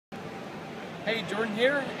Hey, Jordan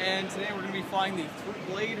here, and today we're going to be flying the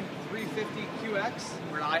Blade 350 QX.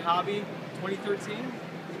 We're at iHobby 2013,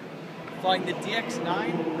 flying the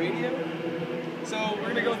DX9 radio. So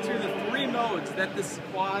we're going to go through the three modes that this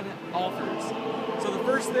quad offers. So the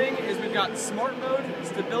first thing is we've got Smart Mode,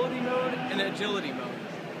 Stability Mode, and Agility Mode.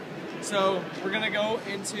 So we're going to go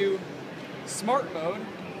into Smart Mode,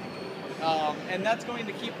 and that's going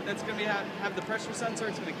to have the pressure sensor.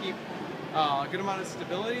 It's going to keep a good amount of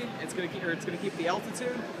stability. It's going to keep the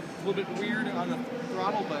altitude. It's a little bit weird on the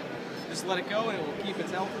throttle, but just let it go and it will keep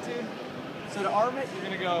its altitude. So to arm it, you're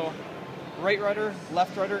going to go right rudder,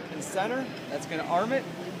 left rudder, and center. That's going to arm it,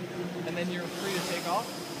 and then you're free to take off.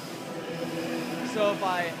 So if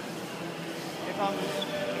I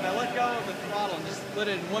let go of the throttle and just let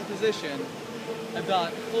it in one position, I've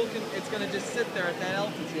got it's going to just sit there at that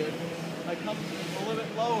altitude. If I come a little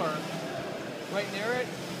bit lower, right near it,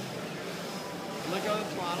 let go of the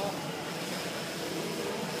throttle.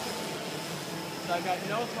 So I've got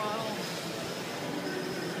no throttle,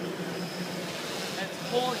 and it's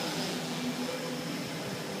pulling.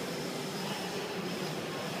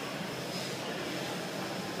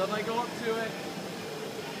 So if I go up to it,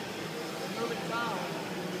 move it down,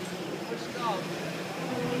 push it up,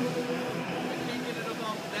 I can't get it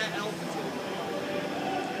above that altitude.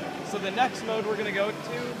 So the next mode we're going to go to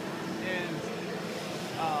is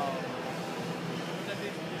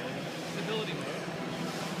Stability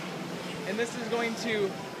Mode. And this is going to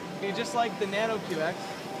be just like the Nano QX,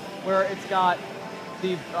 where it's got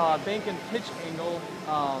the bank and pitch angle.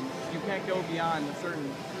 You can't go beyond a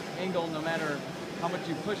certain angle no matter how much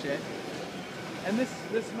you push it. And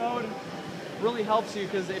this mode really helps you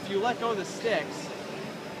because if you let go of the sticks,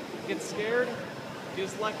 get scared, you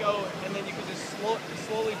just let go, and then you can just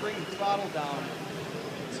slowly bring the throttle down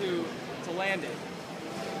to land it.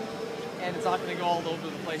 And it's not going to go all over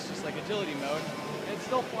the place just like Agility Mode. And it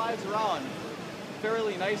still flies around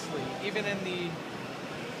fairly nicely, even in the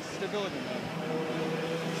Stability Mode.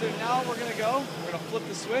 So now we're going to flip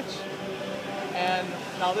the switch, and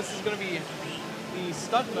now this is going to be the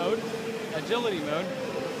Stunt Mode, Agility Mode,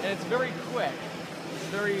 and it's very quick. It's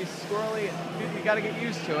very squirrely. You got to get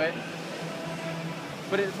used to it.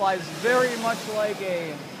 But it flies very much like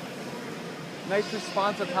a nice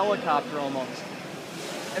responsive helicopter almost.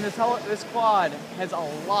 And this quad has a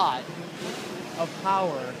lot of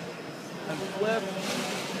power and flip.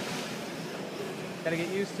 Gotta get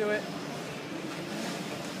used to it.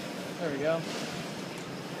 There we go.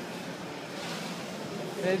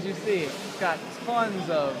 And as you see, it's got tons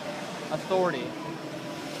of authority.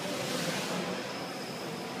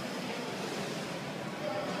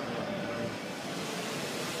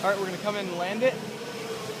 Alright, we're going to come in and land it.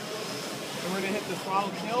 And we're going to hit the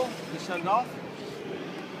throttle kill to shut it off.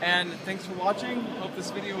 And thanks for watching. Hope this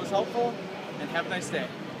video was helpful, and have a nice day.